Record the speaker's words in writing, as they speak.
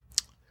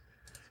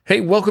Hey,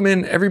 welcome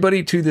in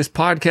everybody to this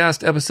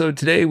podcast episode.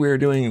 Today we are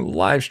doing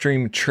live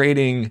stream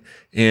trading,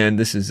 and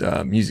this is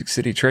Music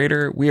City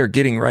Trader. We are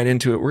getting right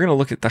into it. We're going to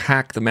look at the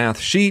Hack the Math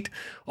sheet.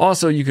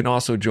 Also, you can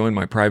also join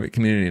my private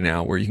community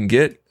now where you can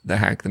get the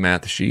Hack the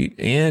Math sheet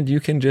and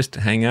you can just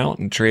hang out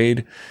and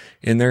trade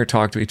in there,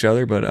 talk to each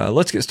other. But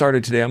let's get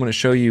started today. I'm going to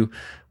show you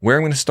where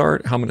I'm going to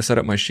start, how I'm going to set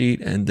up my sheet,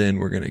 and then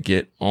we're going to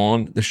get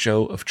on the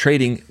show of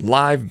trading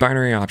live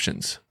binary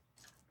options.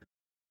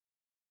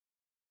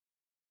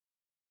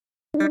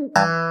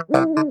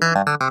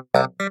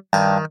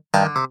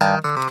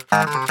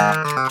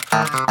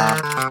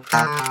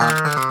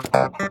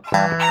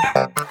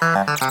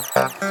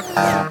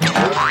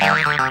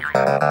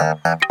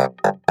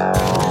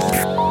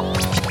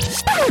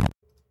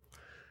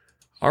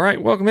 All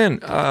right, welcome in.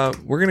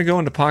 We're going to go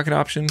into pocket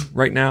option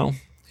right now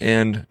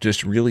and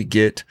just really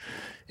get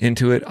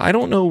into it. I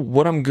don't know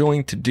what I'm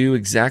going to do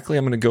exactly.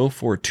 I'm going to go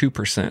for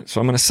 2%. So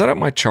I'm going to set up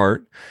my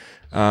chart.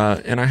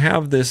 And I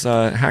have this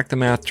Hack the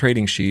Math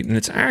trading sheet, and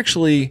it's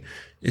actually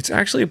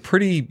a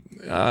pretty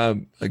a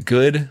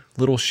good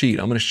little sheet.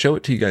 I'm going to show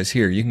it to you guys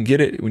here. You can get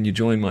it when you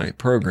join my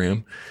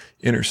program,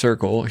 Inner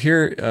Circle.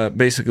 Here,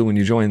 basically, when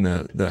you join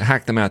the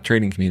Hack the Math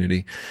trading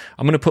community,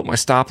 I'm going to put my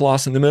stop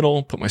loss in the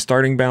middle, put my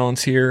starting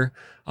balance here.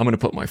 I'm going to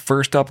put my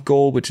first up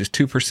goal, which is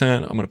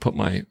 2%. I'm going to put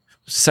my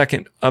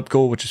second up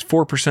goal, which is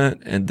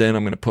 4%, and then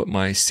I'm going to put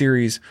my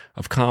series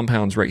of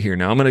compounds right here.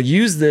 Now, I'm going to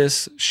use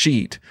this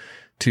sheet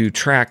to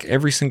track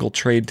every single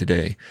trade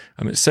today.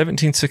 I'm at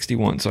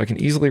 1761, so I can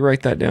easily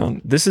write that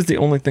down. This is the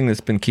only thing that's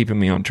been keeping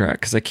me on track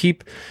because I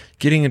keep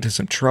getting into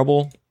some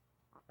trouble.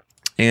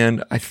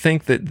 And I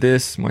think that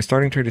my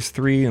starting trade is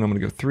 3, and I'm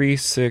going to go 3,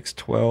 6,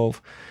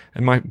 12,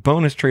 and my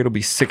bonus trade will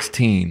be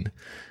 16.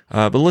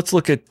 But let's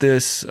look at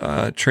this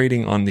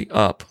trading on the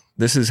up.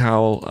 This is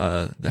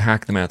how the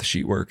Hack the Math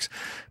sheet works.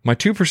 My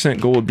 2%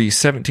 goal would be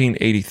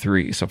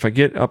 1783. So if I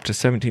get up to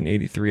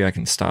 1783, I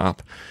can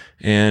stop.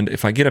 And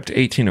if I get up to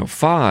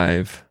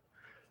 1805,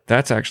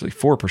 that's actually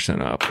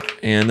 4% up.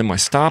 And then my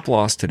stop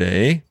loss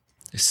today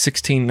is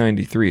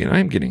 1693. And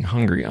I'm getting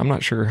hungry. I'm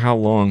not sure how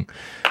long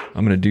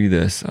I'm going to do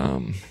this.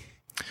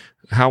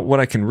 What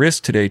I can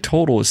risk today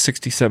total is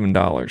 $67.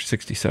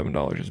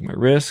 $67 is my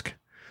risk,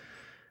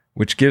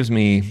 which gives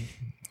me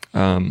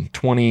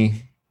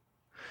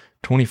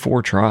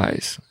 24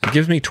 tries. It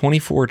gives me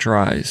 24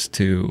 tries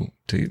to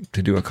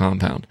do a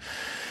compound.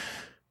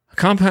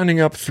 Compounding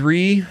up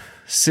 3,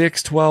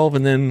 6, 12,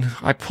 and then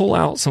I pull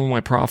out some of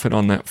my profit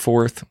on that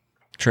fourth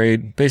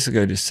trade. Basically,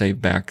 I just save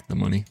back the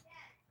money.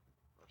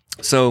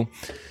 So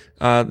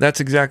that's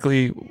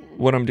exactly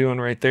what I'm doing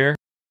right there.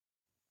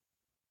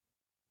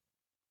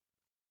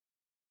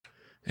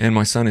 And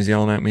my son is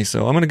yelling at me,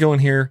 so I'm going to go in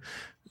here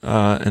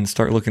and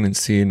start looking and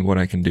seeing what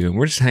I can do. And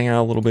we're just hanging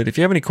out a little bit. If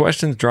you have any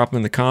questions, drop them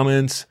in the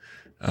comments.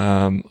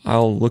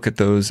 I'll look at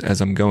those as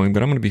I'm going,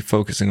 but I'm going to be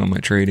focusing on my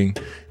trading,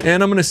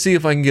 and I'm going to see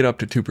if I can get up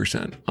to 2%.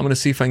 I'm going to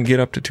see if I can get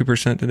up to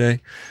 2%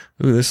 today.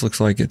 Ooh, this looks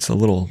like it's a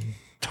little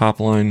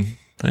top line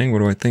thing. What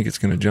do I think it's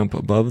going to jump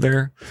above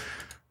there?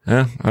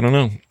 I don't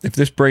know. If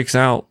this breaks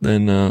out,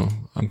 then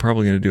I'm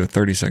probably going to do a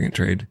 30-second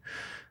trade.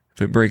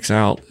 If it breaks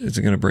out, is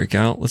it going to break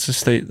out? Let's just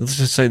say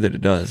that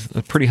it does.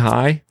 It's pretty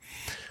high.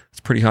 It's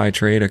a pretty high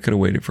trade. I could have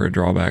waited for a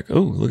drawback.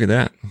 Oh, look at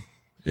that.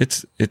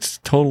 It's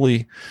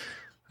totally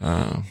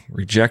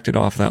rejected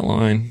off that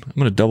line. I'm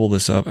going to double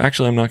this up.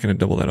 Actually, I'm not going to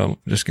double that up. I'm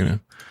just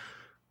going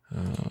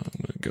to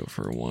go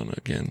for one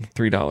again,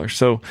 $3.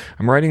 So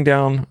I'm writing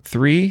down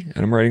 3,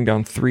 and I'm writing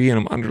down 3, and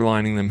I'm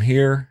underlining them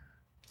here.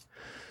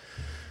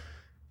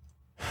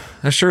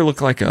 That sure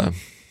looks like a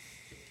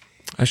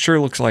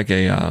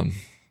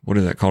what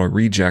is that called? A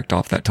reject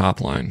off that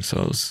top line.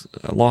 So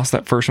I lost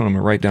that first one. I'm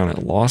going to write down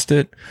it lost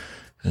it,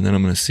 and then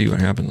I'm going to see what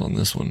happens on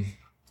this one.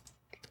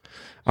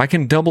 I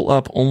can double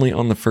up only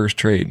on the first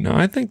trade. Now,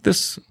 I think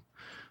this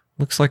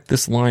looks like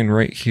this line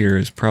right here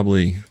is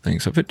probably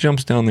thing. So if it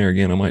jumps down there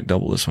again, I might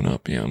double this one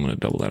up. Yeah, I'm going to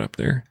double that up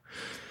there.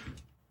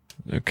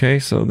 Okay,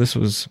 so this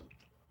was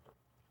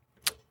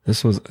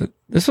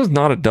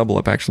not a double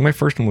up. Actually, my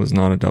first one was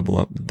not a double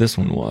up. This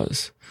one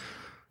was.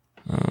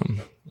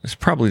 It's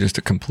probably just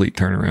a complete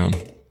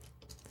turnaround.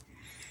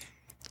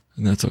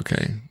 And that's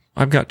okay.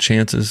 I've got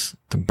chances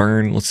to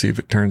burn. Let's see if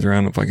it turns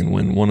around. If I can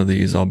win one of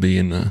these, I'll be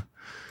in the...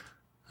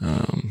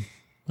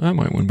 I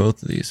might win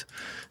both of these.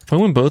 If I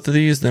win both of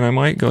these, then I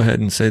might go ahead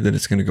and say that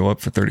it's going to go up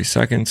for 30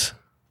 seconds.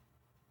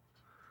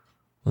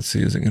 Let's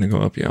see, is it going to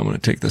go up? Yeah, I'm going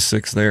to take the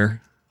 6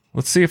 there.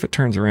 Let's see if it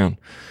turns around.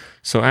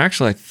 So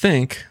actually, I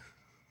think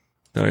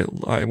that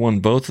I won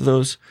both of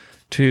those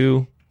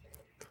 2.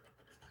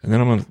 And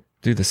then I'm going to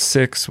do the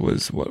 6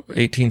 was,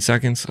 18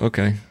 seconds?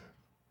 Okay.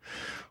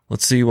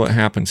 Let's see what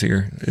happens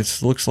here. It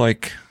looks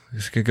like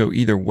this could go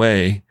either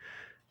way.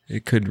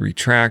 It could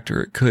retract,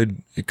 or it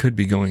could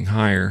be going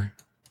higher.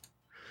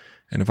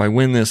 And if I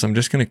win this, I'm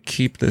just going to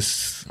keep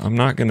this. I'm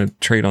not going to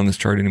trade on this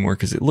chart anymore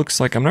because it looks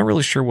like I'm not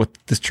really sure what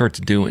this chart's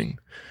doing.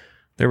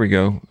 There we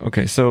go.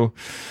 Okay, so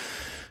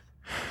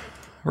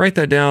write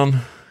that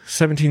down.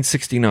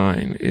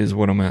 1769 is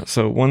what I'm at.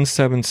 So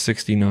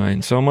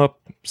 1769. So I'm up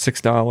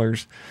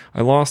 $6.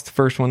 I lost the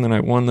first one, then I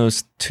won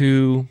those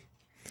two.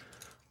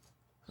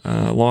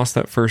 Lost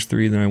that first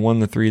three, then I won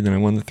the three, then I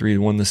won the three,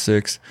 won the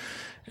six.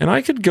 And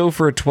I could go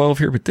for a 12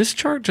 here, but this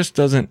chart just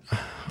doesn't,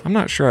 I'm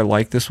not sure I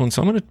like this one.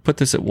 So I'm going to put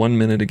this at 1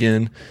 minute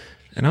again,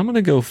 and I'm going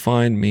to go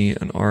find me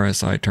an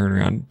RSI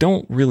turnaround.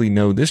 Don't really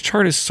know. This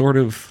chart is sort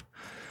of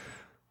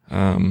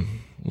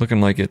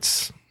looking like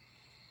it's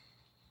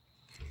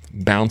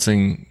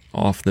bouncing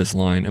off this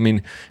line. I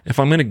mean, if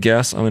I'm going to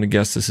guess, I'm going to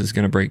guess this is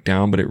going to break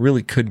down, but it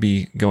really could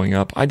be going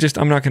up.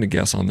 I'm not going to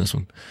guess on this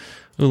one.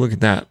 Oh, look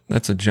at that.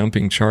 That's a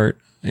jumping chart.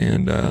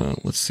 And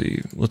let's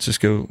see. Let's just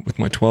go with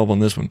my 12 on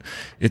this one.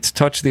 It's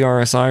touched the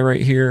RSI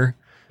right here.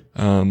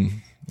 I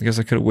guess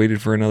I could have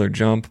waited for another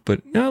jump,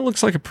 but yeah, it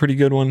looks like a pretty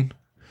good one.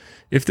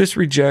 If this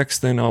rejects,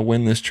 then I'll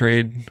win this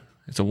trade.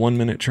 It's a 1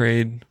 minute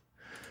trade.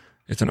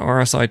 It's an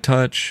RSI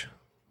touch.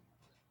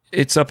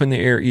 It's up in the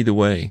air either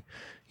way.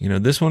 You know,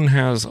 this one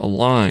has a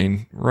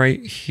line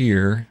right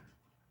here,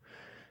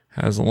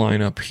 has a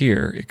line up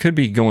here. It could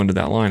be going to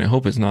that line. I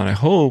hope it's not. I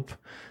hope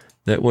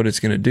that what it's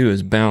going to do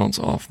is bounce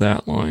off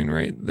that line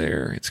right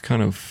there. It's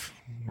kind of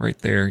right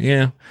there.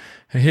 Yeah,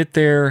 I hit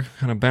there,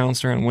 kind of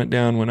bounced around, went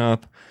down, went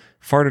up,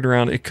 farted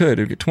around.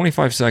 It'll get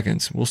 25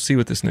 seconds. We'll see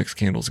what this next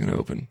candle is going to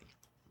open.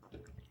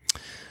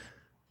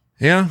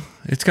 Yeah,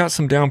 it's got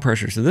some down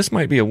pressure, so this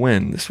might be a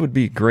win. This would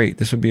be great.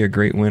 This would be a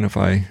great win if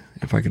I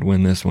could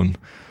win this one.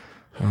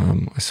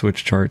 I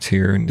switched charts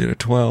here and did a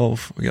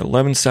 12. We got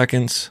 11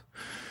 seconds.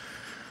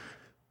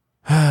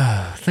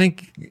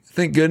 Thank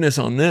goodness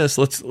on this.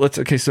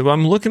 Okay, so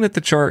I'm looking at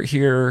the chart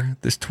here.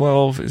 This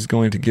 12 is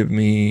going to give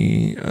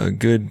me a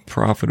good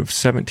profit of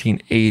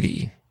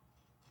 1780.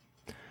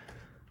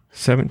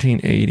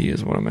 1780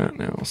 is what I'm at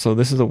now. So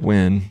this is a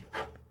win.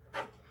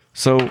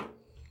 So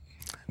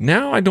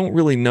now I don't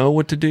really know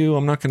what to do.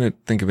 I'm not going to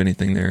think of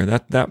anything there.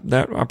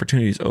 That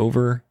opportunity is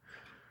over.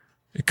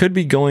 It could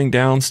be going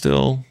down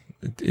still.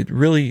 It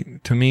really,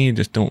 to me,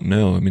 just don't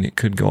know. I mean, it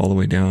could go all the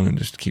way down and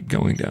just keep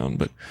going down,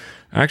 but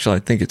actually, I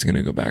think it's going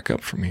to go back up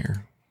from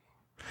here.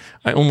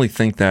 I only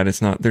think that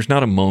there's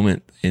not a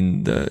moment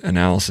in the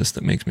analysis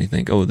that makes me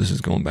think, oh, this is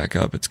going back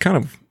up. It's kind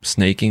of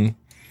snaking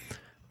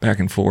back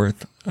and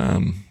forth.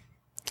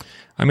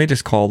 I may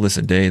just call this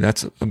a day.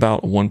 That's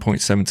about a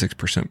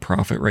 1.76%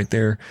 profit right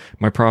there.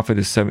 My profit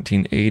is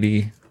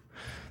 1780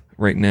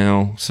 right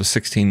now, so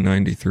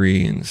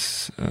 1693 and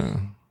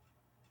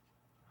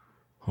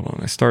hold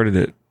on, I started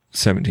at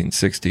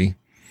 1760.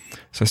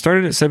 So I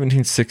started at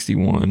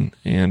 1761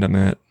 and I'm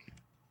at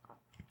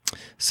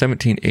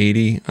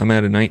 1780. I'm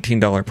at a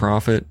 $19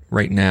 profit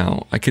right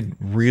now. I could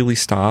really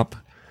stop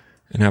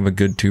and have a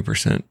good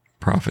 2%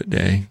 profit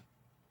day.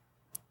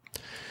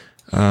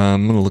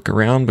 I'm going to look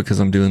around because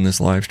I'm doing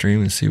this live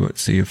stream and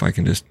see if I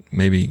can just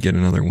maybe get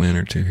another win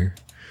or two here.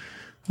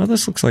 Well,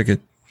 this looks like it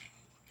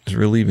is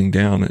relieving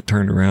down. It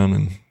turned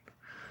around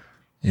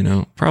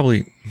and,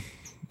 probably,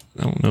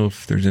 I don't know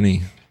if there's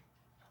any.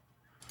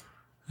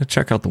 Let's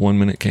check out the 1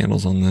 minute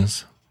candles on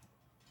this.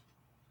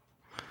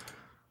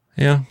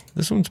 Yeah,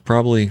 this one's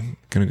probably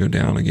going to go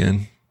down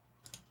again.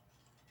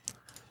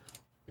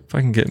 If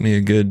I can get me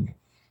a good,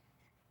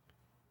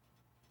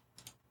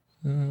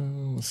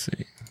 let's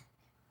see.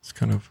 It's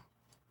kind of,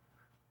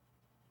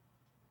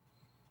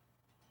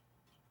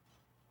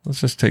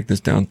 let's just take this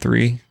down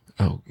 3.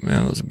 Oh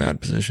man, that was a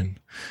bad position.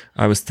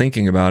 I was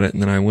thinking about it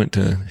and then I went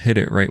to hit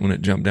it right when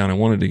it jumped down. I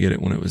wanted to get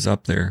it when it was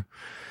up there.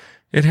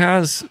 It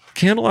has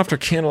candle after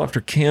candle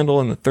after candle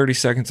and the 30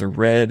 seconds are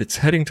red. It's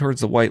heading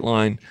towards the white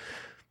line.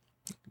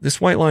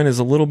 This white line is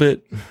a little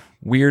bit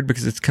weird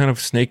because it's kind of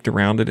snaked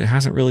around it. It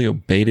hasn't really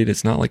obeyed it.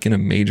 It's not like in a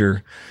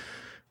major,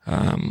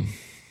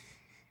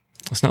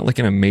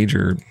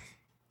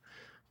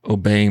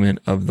 obeyment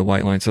of the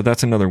white line. So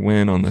that's another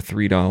win on the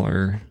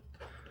 $3.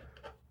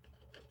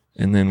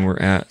 And then we're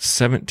at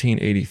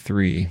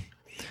 1783.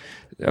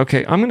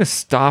 Okay, I'm going to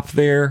stop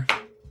there.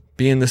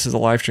 Being this is a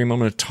live stream, I'm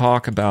going to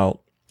talk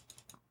about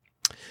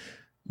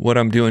what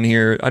I'm doing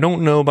here. I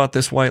don't know about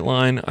this white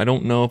line. I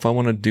don't know if I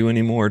want to do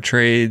any more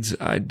trades.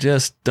 I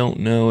just don't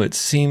know. It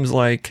seems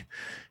like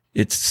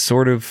it's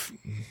sort of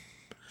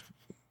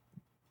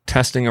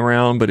testing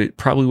around, but it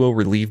probably will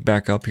relieve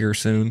back up here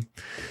soon.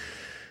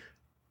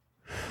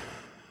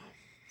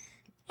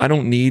 I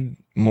don't need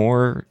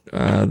more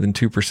than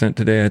 2%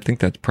 today. I think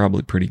that's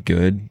probably pretty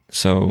good.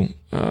 So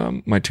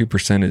my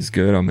 2% is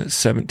good. I'm at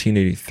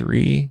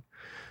 1783,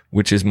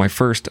 which is my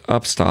first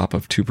up stop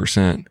of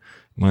 2%.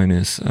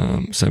 Minus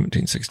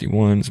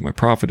 1761. So my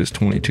profit is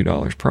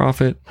 $22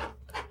 profit.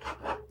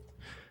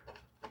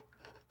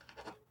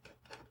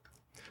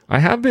 I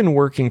have been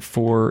working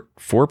for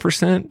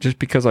 4% just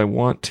because I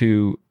want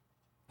to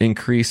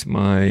increase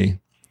my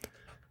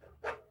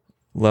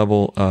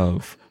level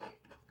of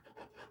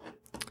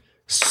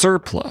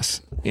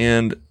surplus.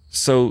 And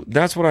so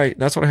that's what I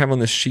have on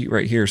this sheet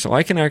right here. So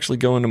I can actually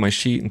go into my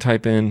sheet and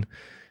type in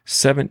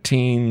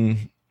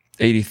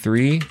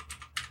 1783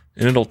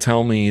 and it'll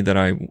tell me that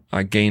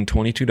I gained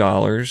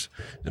 $22.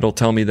 It'll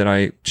tell me that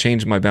I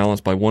changed my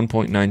balance by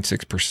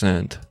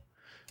 1.96%.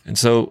 And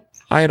so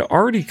I had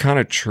already kind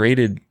of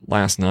traded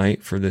last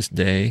night for this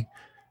day.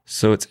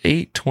 So it's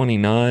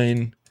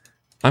 8:29.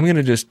 I'm going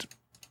to just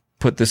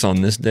put this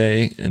on this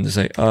day and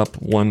say up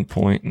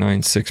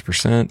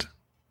 1.96%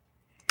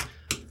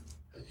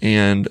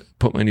 and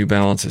put my new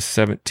balance as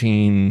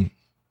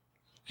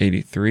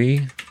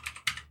 1783.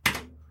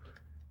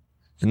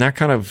 And that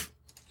kind of,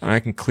 I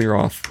can clear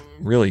off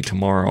really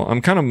tomorrow.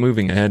 I'm kind of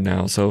moving ahead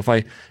now. So if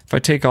I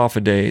take off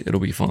a day, it'll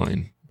be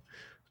fine.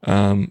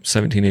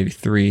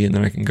 1783. And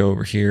then I can go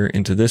over here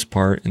into this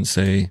part and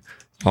say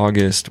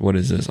August, what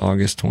is this?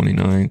 August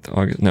 29th,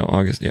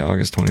 August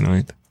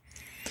 29th.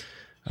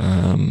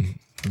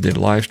 Did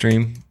a live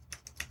stream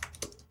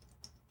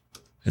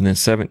and then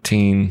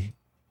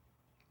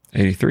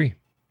 1783.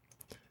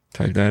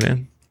 Type that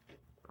in.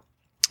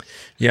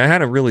 Yeah, I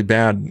had a really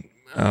bad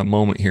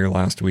moment here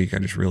last week. I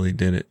just really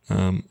did it.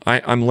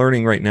 I'm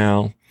learning right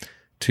now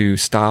to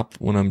stop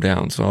when I'm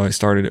down. So I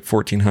started at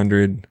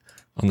 1400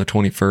 on the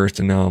 21st,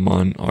 and now I'm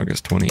on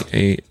August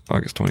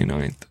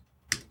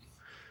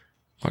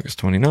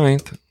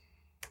 29th.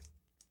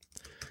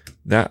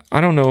 That,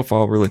 I don't know if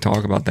I'll really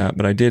talk about that,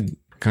 but I did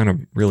kind of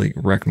really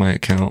wreck my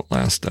account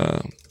last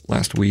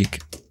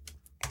week.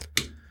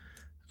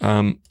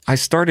 I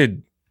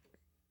started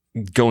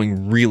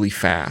going really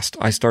fast.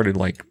 I started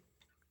like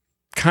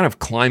kind of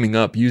climbing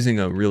up using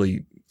a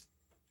really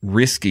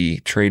risky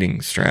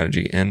trading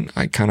strategy, and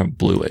I kind of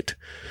blew it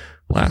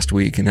last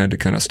week and had to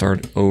kind of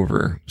start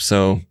over.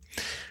 So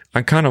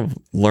I'm kind of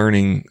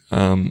learning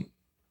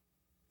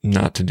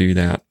not to do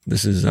that.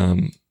 This is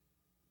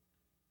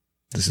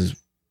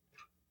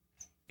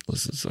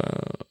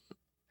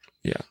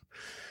yeah.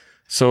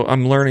 So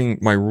I'm learning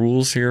my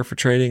rules here for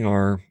trading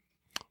are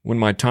when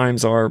my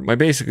times are, my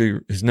basically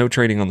is no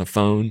trading on the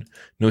phone,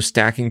 no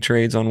stacking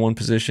trades on one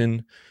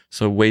position.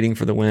 So waiting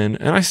for the win.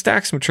 And I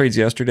stacked some trades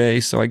yesterday.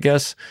 So I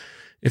guess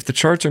if the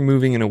charts are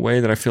moving in a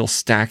way that I feel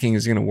stacking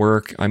is going to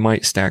work, I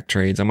might stack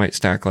trades. I might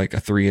stack like a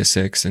 3, a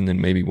 6, and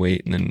then maybe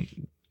wait.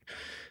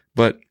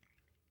 But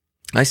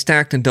I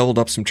stacked and doubled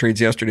up some trades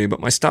yesterday, but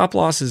my stop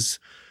loss is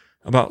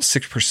about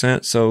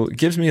 6%. So it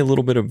gives me a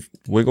little bit of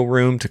wiggle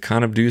room to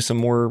kind of do some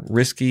more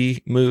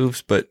risky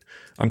moves, but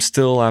I'm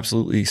still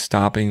absolutely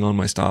stopping on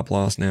my stop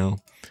loss now.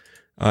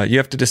 You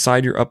have to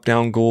decide your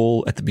up-down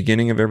goal at the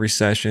beginning of every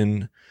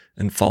session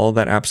and follow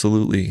that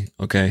absolutely,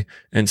 okay?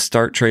 And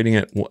start trading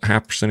at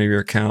 0.5% of your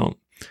account,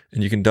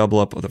 and you can double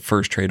up with the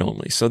first trade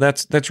only. So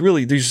that's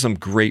really, these are some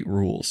great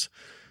rules.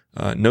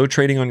 No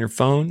trading on your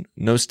phone,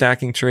 no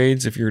stacking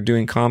trades. If you're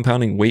doing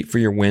compounding, wait for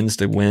your wins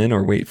to win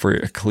or wait for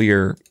a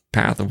clear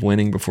path of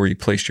winning before you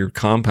place your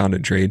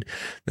compounded trade.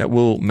 That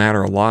will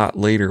matter a lot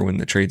later when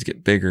the trades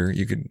get bigger.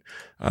 You could,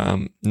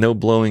 no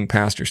blowing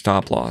past your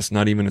stop loss,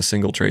 not even a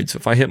single trade. So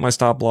if I hit my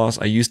stop loss,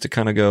 I used to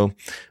kind of go,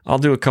 I'll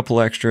do a couple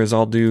extras.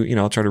 I'll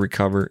try to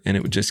recover, and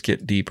it would just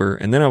get deeper.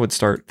 And then I would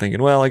start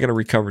thinking, well, I got to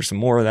recover some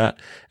more of that.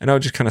 And I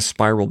would just kind of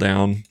spiral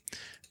down,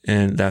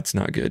 and that's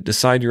not good.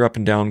 Decide your up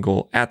and down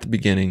goal at the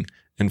beginning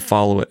and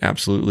follow it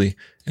absolutely,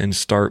 and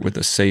start with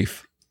a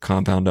safe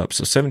compound up.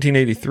 So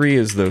 1783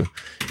 is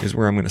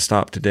where I'm going to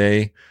stop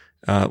today,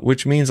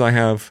 which means I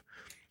have,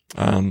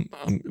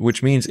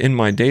 which means in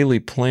my daily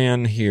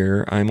plan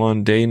here, I'm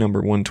on day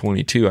number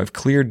 122. I've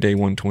cleared day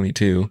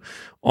 122.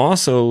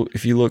 Also,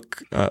 if you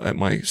look at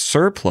my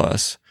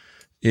surplus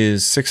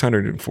is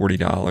 $640,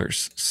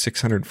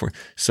 $640.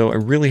 So I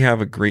really have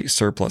a great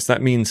surplus.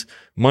 That means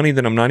money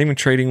that I'm not even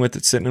trading with,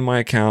 that's sitting in my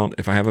account.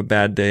 If I have a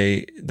bad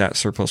day, that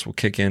surplus will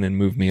kick in and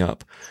move me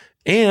up.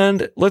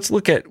 And let's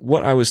look at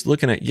what I was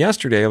looking at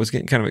yesterday. I was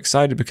getting kind of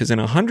excited because in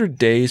 100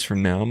 days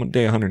from now, I'm on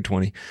day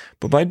 120,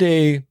 but by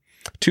day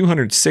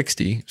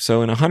 260,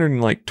 so in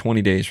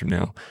 120 days from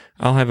now,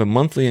 I'll have a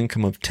monthly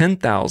income of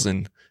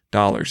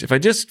 $10,000. If I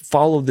just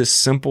follow this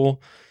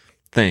simple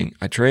thing,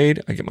 I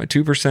trade, I get my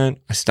 2%,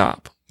 I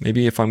stop.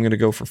 Maybe if I'm going to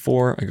go for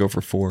 4, I go for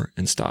 4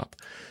 and stop.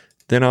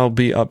 Then I'll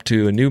be up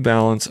to a new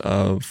balance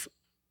of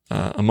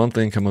a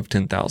monthly income of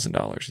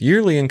 $10,000,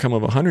 yearly income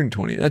of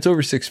 120. That's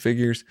over 6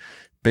 figures.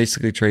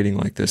 Basically trading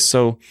like this.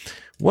 So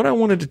what I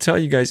wanted to tell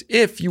you guys,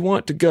 if you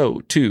want to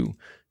go to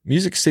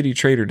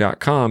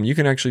MusicCityTrader.com, you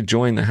can actually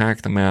join the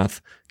Hack the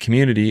Math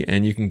community,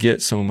 and you can get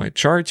some of my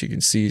charts. You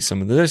can see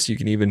some of this. You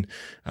can even,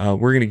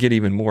 we're going to get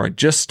even more. I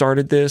just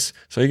started this.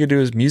 So all you can do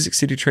is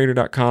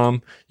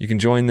MusicCityTrader.com. You can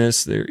join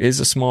this. There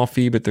is a small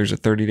fee, but there's a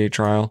 30-day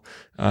trial.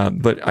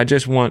 But I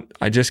just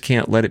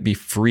can't let it be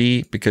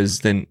free,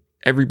 because then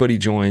everybody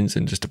joins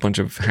and just a bunch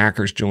of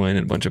hackers join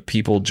and a bunch of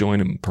people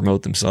join and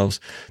promote themselves.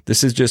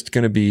 This is just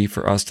going to be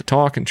for us to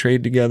talk and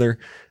trade together.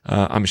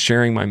 I'm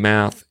sharing my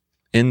math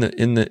in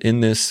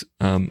this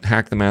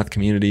Hack the Math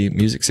community,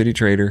 Music City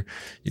Trader.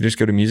 You just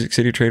go to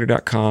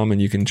MusicCityTrader.com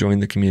and you can join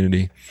the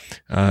community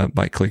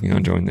by clicking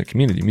on join the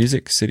community.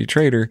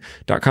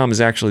 MusicCityTrader.com is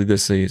actually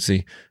this,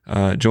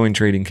 join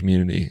trading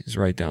community is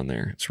right down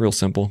there. It's real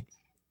simple.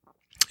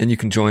 And you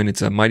can join.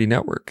 It's a mighty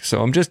network.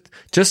 So I'm just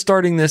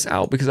starting this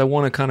out because I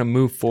want to kind of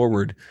move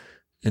forward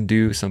and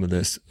do some of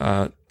this.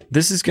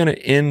 This is going to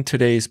end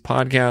today's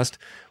podcast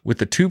with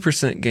the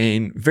 2%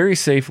 gain, very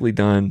safely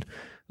done.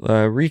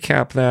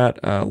 Recap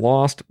that.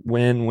 Lost,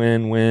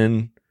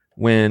 win.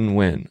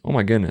 Oh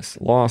my goodness.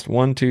 Lost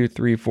 1, 2,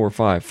 3, 4,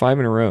 5. 5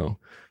 in a row.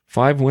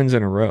 5 wins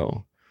in a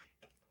row.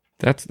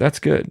 That's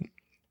good.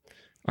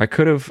 I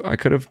could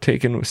have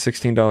taken a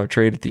 $16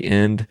 trade at the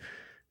end,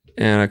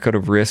 and I could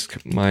have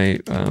risked my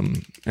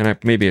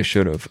maybe I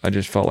should have. I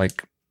just felt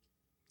like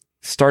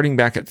starting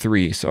back at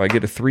 3. So I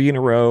get a 3 in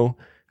a row,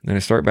 and then I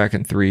start back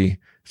in 3.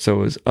 So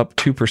it was up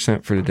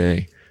 2% for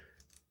today.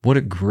 What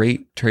a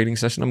great trading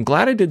session. I'm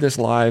glad I did this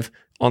live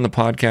on the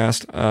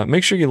podcast.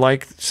 Make sure you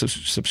like,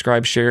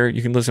 subscribe, share.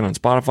 You can listen on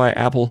Spotify,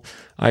 Apple,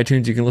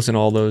 iTunes. You can listen to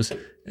all those.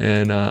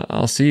 And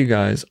I'll see you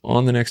guys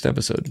on the next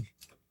episode.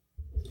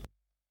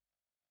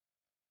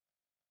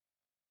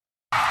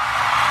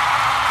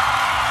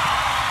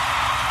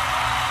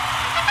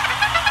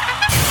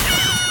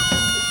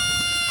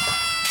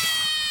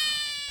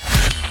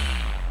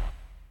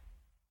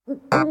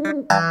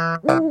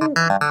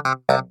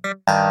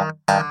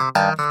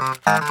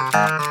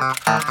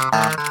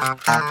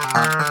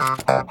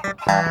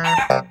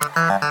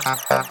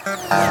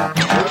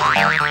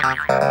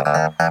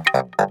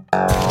 Yeah.